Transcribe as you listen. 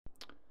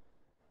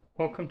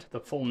Welcome to the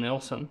Full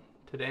Nielsen.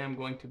 Today I'm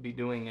going to be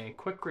doing a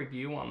quick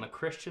review on the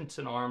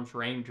Christensen Arms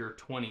Ranger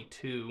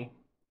 22.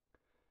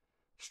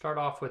 Start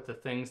off with the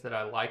things that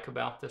I like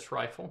about this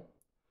rifle.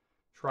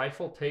 This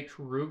rifle takes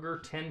Ruger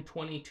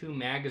 1022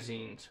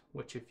 magazines,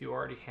 which if you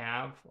already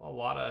have a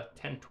lot of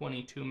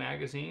 1022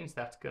 magazines,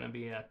 that's going to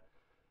be an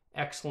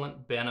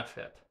excellent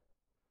benefit.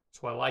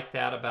 So I like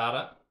that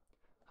about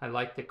it. I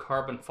like the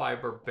carbon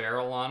fiber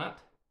barrel on it.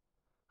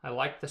 I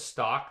like the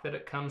stock that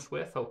it comes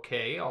with,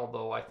 okay,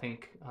 although I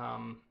think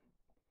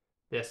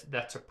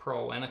that's a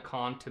pro and a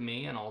con to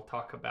me, and I'll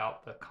talk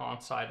about the con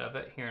side of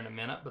it here in a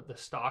minute, but the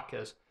stock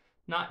is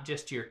not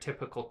just your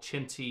typical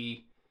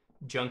chintzy,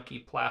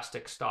 junky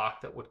plastic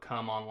stock that would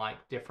come on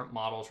like different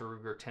models,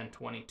 Ruger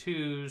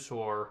 1022s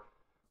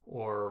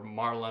or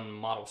Marlin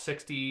Model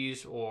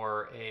 60s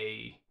or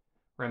a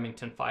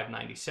Remington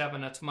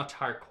 597. It's much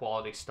higher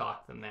quality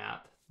stock than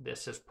that.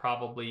 This is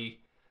probably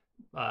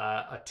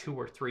a $200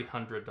 or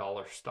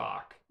 $300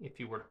 stock if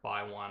you were to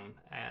buy one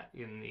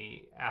in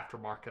the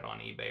aftermarket on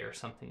eBay or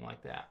something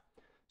like that.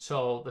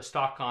 So the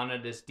stock on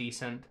it is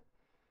decent.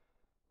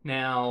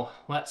 Now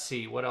let's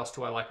see, what else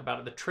do I like about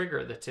it? The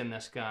trigger that's in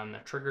this gun, the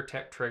Trigger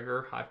Tech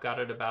trigger, I've got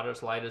it about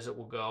as light as it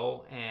will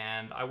go,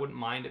 and I wouldn't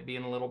mind it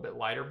being a little bit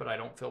lighter, but I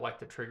don't feel like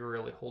the trigger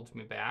really holds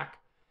me back.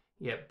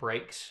 It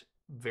breaks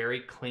very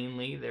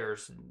cleanly.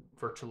 There's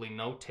virtually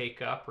no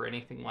take up or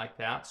anything like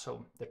that,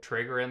 so the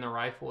trigger in the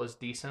rifle is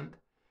decent.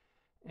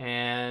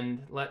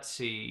 And let's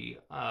see,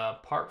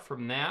 apart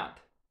from that,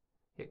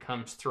 it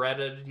comes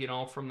threaded, you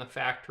know, from the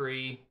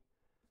factory.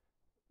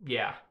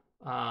 Yeah.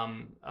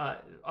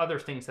 Other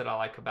things that I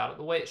like about it,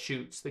 the way it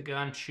shoots, the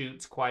gun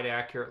shoots quite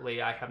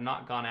accurately. I have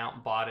not gone out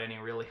and bought any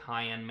really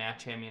high-end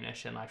match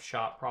ammunition. I've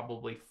shot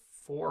probably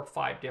 4 or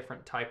 5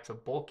 different types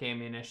of bulk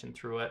ammunition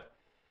through it,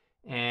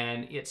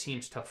 and it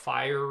seems to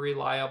fire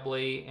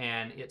reliably,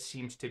 and it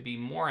seems to be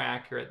more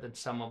accurate than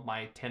some of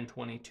my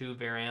 1022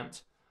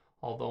 variants,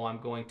 although I'm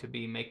going to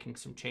be making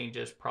some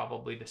changes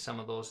probably to some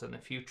of those in the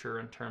future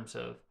in terms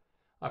of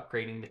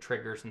upgrading the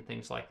triggers and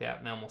things like that,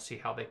 and then we'll see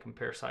how they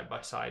compare side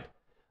by side.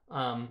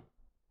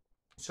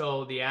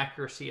 So the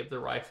accuracy of the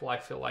rifle, I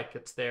feel like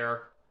it's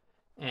there,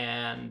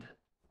 and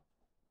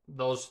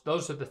those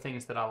are the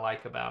things that I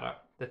like about it.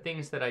 The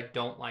things that I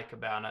don't like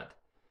about it,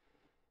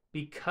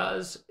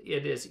 because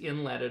it is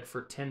inletted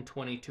for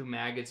 1022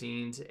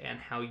 magazines and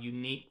how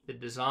unique the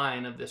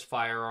design of this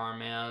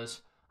firearm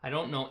is, I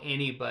don't know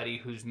anybody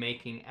who's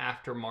making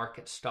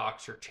aftermarket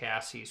stocks or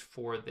chassis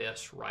for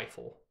this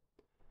rifle.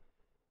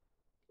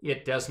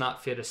 It does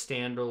not fit a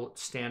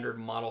standard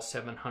Model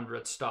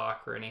 700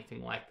 stock or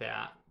anything like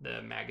that,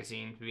 the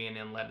magazines being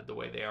inletted the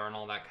way they are and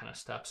all that kind of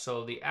stuff.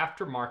 So the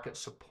aftermarket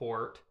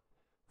support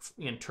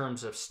in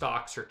terms of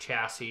stocks or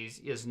chassis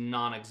is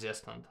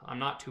non-existent. I'm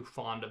not too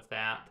fond of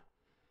that.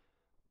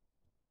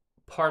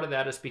 Part of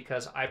that is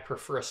because I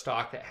prefer a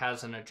stock that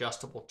has an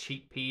adjustable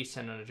cheek piece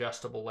and an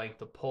adjustable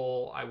length of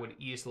pull. I would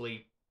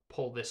easily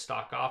pull this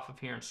stock off of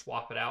here and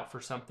swap it out for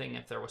something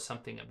if there was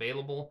something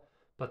available,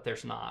 but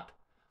there's not.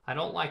 I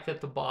don't like that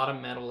the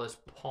bottom metal is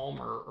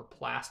polymer or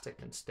plastic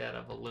instead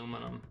of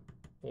aluminum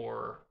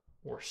or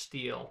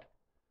steel.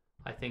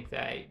 I think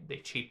they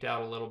cheaped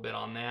out a little bit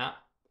on that.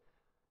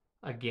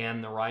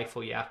 Again, the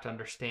rifle, you have to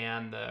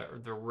understand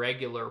the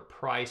regular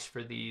price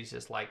for these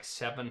is like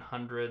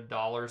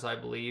 $700, I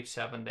believe,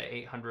 $700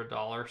 to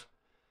 $800.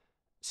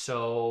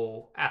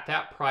 So at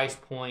that price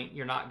point,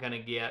 you're not going to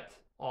get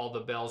all the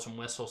bells and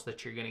whistles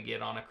that you're going to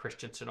get on a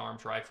Christensen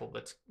Arms rifle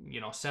that's,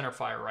 you know,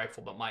 centerfire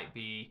rifle that might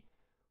be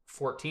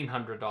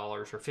 $1,400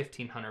 or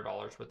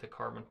 $1,500 with the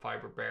carbon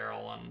fiber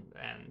barrel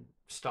and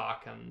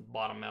stock and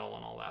bottom metal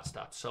and all that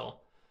stuff.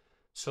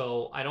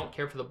 So I don't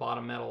care for the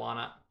bottom metal on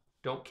it.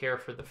 Don't care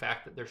for the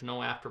fact that there's no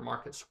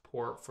aftermarket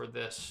support for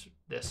this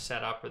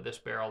setup or this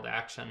barreled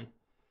action.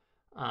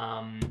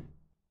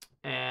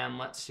 And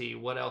let's see,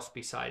 what else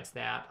besides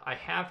that? I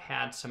have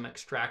had some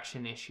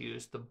extraction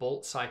issues. The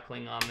bolt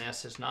cycling on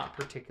this is not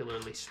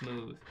particularly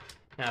smooth.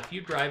 Now, if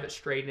you drive it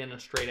straight in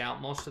and straight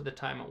out, most of the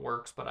time it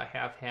works, but I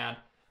have had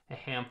a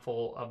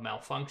handful of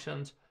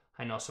malfunctions.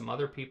 I know some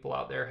other people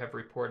out there have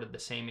reported the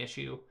same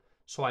issue,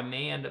 so I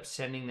may end up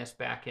sending this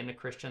back into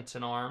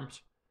Christensen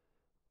Arms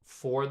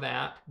for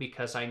that,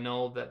 because I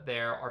know that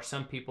there are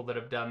some people that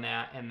have done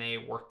that and they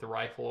worked the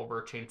rifle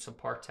over, changed some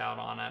parts out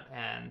on it,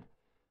 and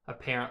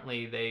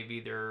apparently they've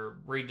either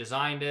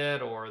redesigned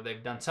it or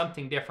they've done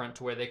something different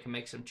to where they can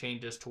make some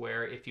changes to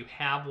where if you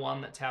have one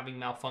that's having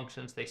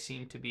malfunctions, they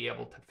seem to be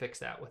able to fix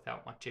that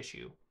without much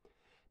issue.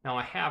 Now,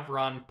 I have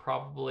run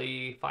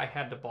probably, if I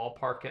had to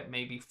ballpark it,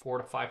 maybe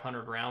 400 to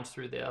 500 rounds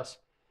through this.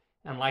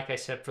 And like I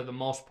said, for the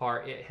most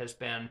part, it has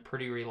been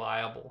pretty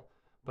reliable.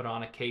 But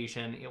on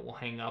occasion, it will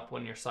hang up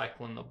when you're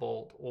cycling the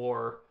bolt,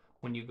 or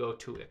when you go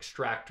to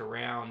extract a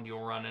round,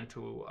 you'll run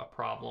into a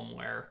problem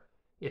where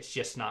it's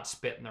just not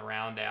spitting the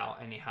round out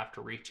and you have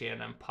to reach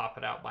in and pop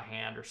it out by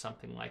hand or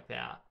something like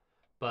that.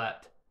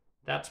 But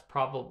that's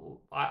probably,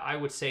 I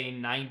would say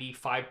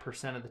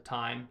 95% of the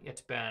time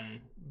it's been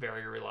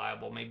very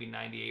reliable. Maybe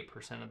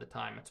 98% of the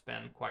time it's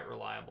been quite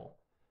reliable.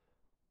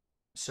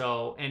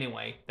 So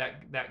anyway,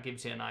 that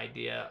gives you an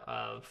idea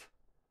of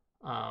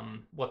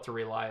what the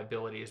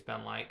reliability has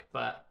been like.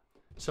 But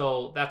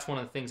so that's one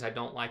of the things I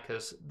don't like,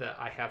 is that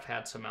I have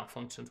had some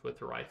malfunctions with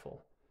the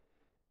rifle.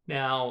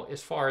 Now,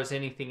 as far as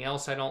anything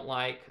else I don't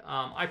like,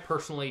 I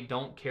personally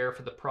don't care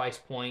for the price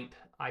point.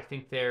 I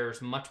think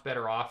there's much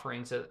better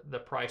offerings at the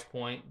price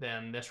point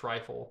than this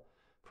rifle.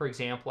 For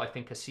example, I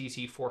think a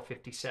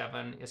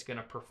CZ457 is going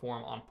to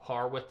perform on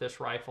par with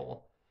this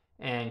rifle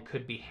and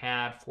could be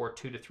had for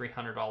 $200 to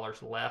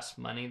 $300 less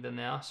money than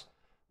this.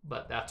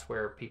 But that's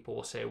where people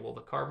will say, well,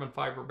 the carbon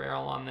fiber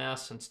barrel on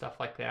this and stuff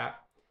like that.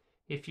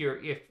 If you're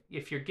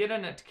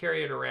getting it to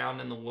carry it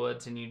around in the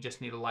woods and you just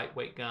need a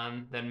lightweight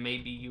gun, then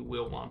maybe you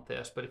will want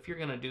this. But if you're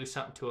going to do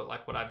something to it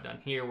like what I've done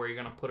here, where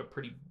you're going to put a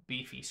pretty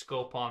beefy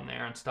scope on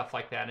there and stuff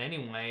like that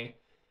anyway,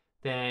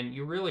 then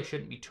you really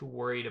shouldn't be too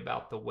worried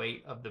about the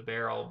weight of the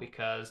barrel,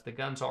 because the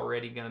gun's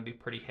already going to be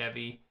pretty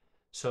heavy.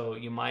 So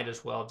you might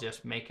as well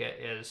just make it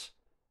as,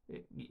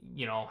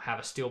 have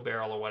a steel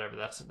barrel or whatever.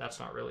 That's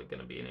not really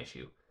going to be an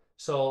issue.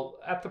 So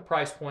at the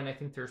price point, I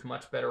think there's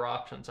much better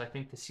options. I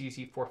think the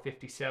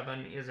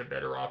CZ457 is a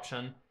better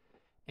option.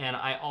 And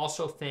I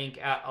also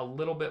think at a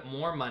little bit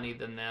more money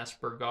than this,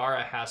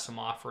 Bergara has some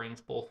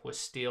offerings both with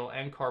steel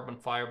and carbon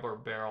fiber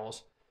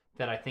barrels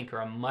that I think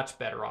are a much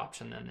better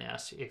option than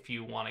this if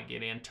you want to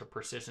get into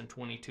precision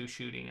 .22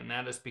 shooting. And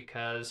that is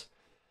because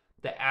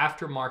the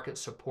aftermarket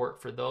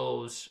support for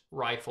those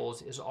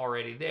rifles is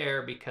already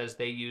there, because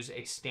they use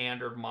a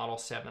standard Model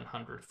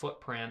 700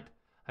 footprint,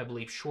 I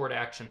believe short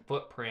action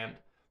footprint,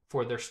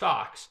 for their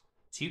stocks.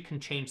 So you can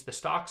change the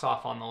stocks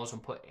off on those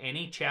and put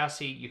any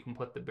chassis. You can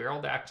put the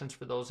barreled actions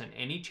for those in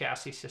any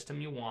chassis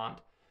system you want.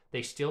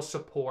 They still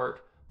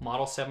support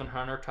Model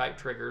 700 type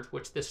triggers,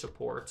 which this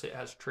supports. It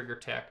has Trigger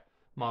Tech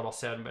Model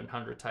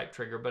 700 type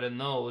trigger. But in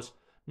those,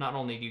 not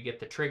only do you get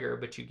the trigger,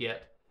 but you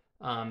get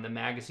the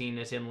magazine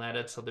is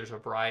inletted. So there's a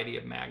variety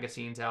of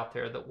magazines out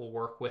there that will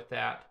work with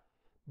that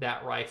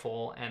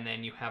rifle, and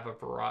then you have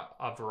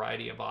a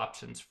variety of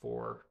options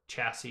for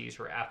chassis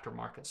or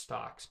aftermarket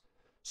stocks.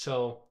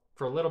 So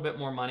for a little bit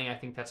more money, I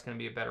think that's going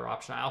to be a better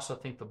option. I also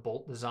think the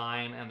bolt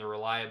design and the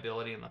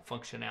reliability and the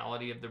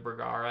functionality of the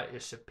Bergara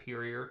is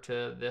superior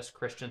to this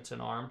Christensen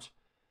arms.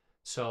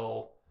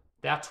 So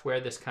that's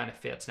where this kind of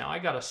fits. Now, I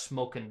got a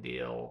smoking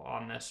deal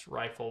on this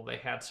rifle. They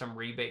had some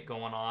rebate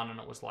going on, and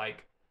it was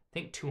like, I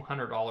think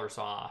 $200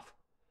 off.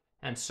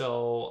 And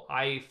so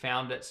I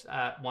found it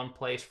at one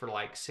place for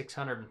like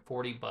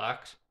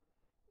 $640,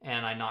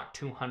 and I knocked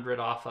 $200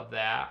 off of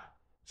that.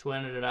 So it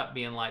ended up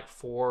being like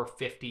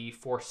 $450,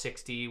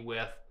 $460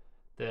 with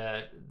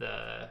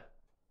the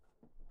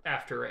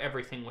after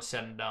everything was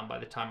said and done, by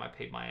the time I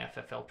paid my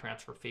FFL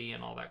transfer fee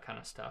and all that kind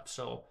of stuff.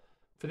 So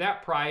for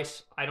that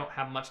price, I don't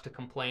have much to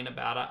complain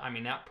about it. I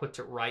mean, that puts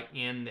it right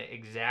in the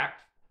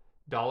exact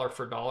dollar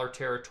for dollar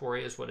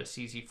territory as what a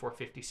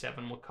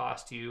CZ457 would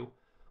cost you,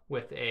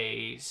 with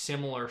a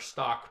similar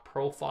stock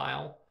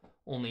profile,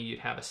 only you'd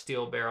have a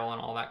steel barrel and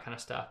all that kind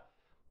of stuff.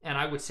 And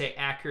I would say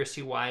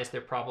accuracy-wise,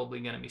 they're probably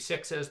going to be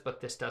 6s,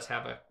 but this does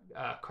have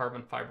a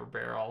carbon fiber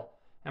barrel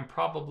and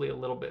probably a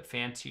little bit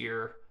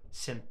fancier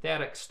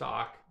synthetic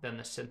stock than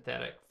the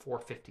synthetic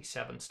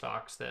 457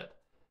 stocks that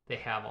they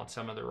have on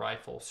some of the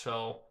rifles.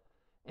 So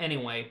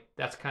anyway,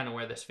 that's kind of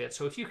where this fits.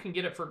 So if you can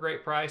get it for a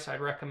great price, I'd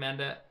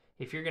recommend it.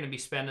 If you're going to be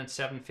spending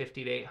 $750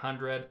 to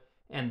 $800,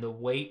 and the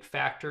weight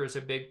factor is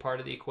a big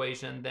part of the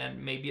equation,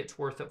 then maybe it's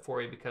worth it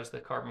for you because of the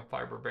carbon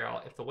fiber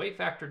barrel. If the weight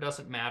factor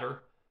doesn't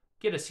matter,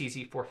 get a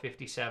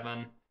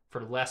CZ457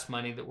 for less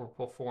money that will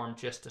perform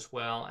just as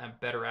well and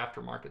better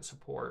aftermarket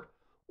support,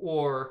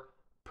 or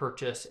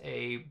purchase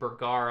a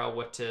Bergara,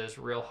 which is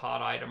a real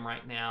hot item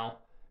right now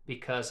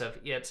because of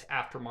its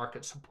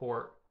aftermarket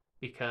support,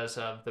 because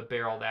of the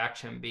barreled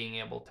action being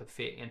able to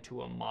fit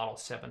into a Model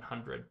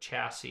 700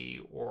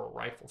 chassis or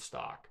rifle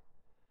stock.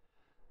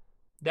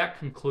 That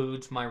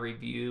concludes my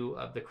review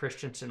of the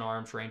Christensen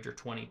Arms Ranger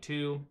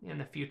 22. In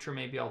the future,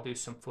 maybe I'll do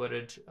some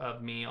footage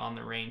of me on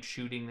the range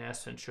shooting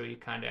this and show you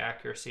kind of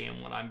accuracy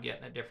and what I'm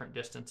getting at different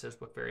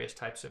distances with various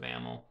types of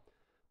ammo.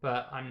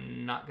 But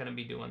I'm not going to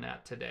be doing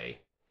that today.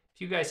 If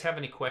you guys have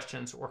any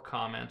questions or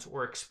comments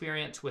or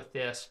experience with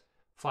this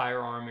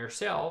firearm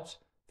yourselves,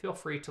 feel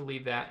free to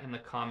leave that in the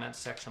comments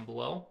section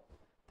below.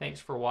 Thanks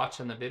for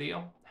watching the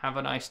video. Have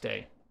a nice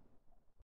day.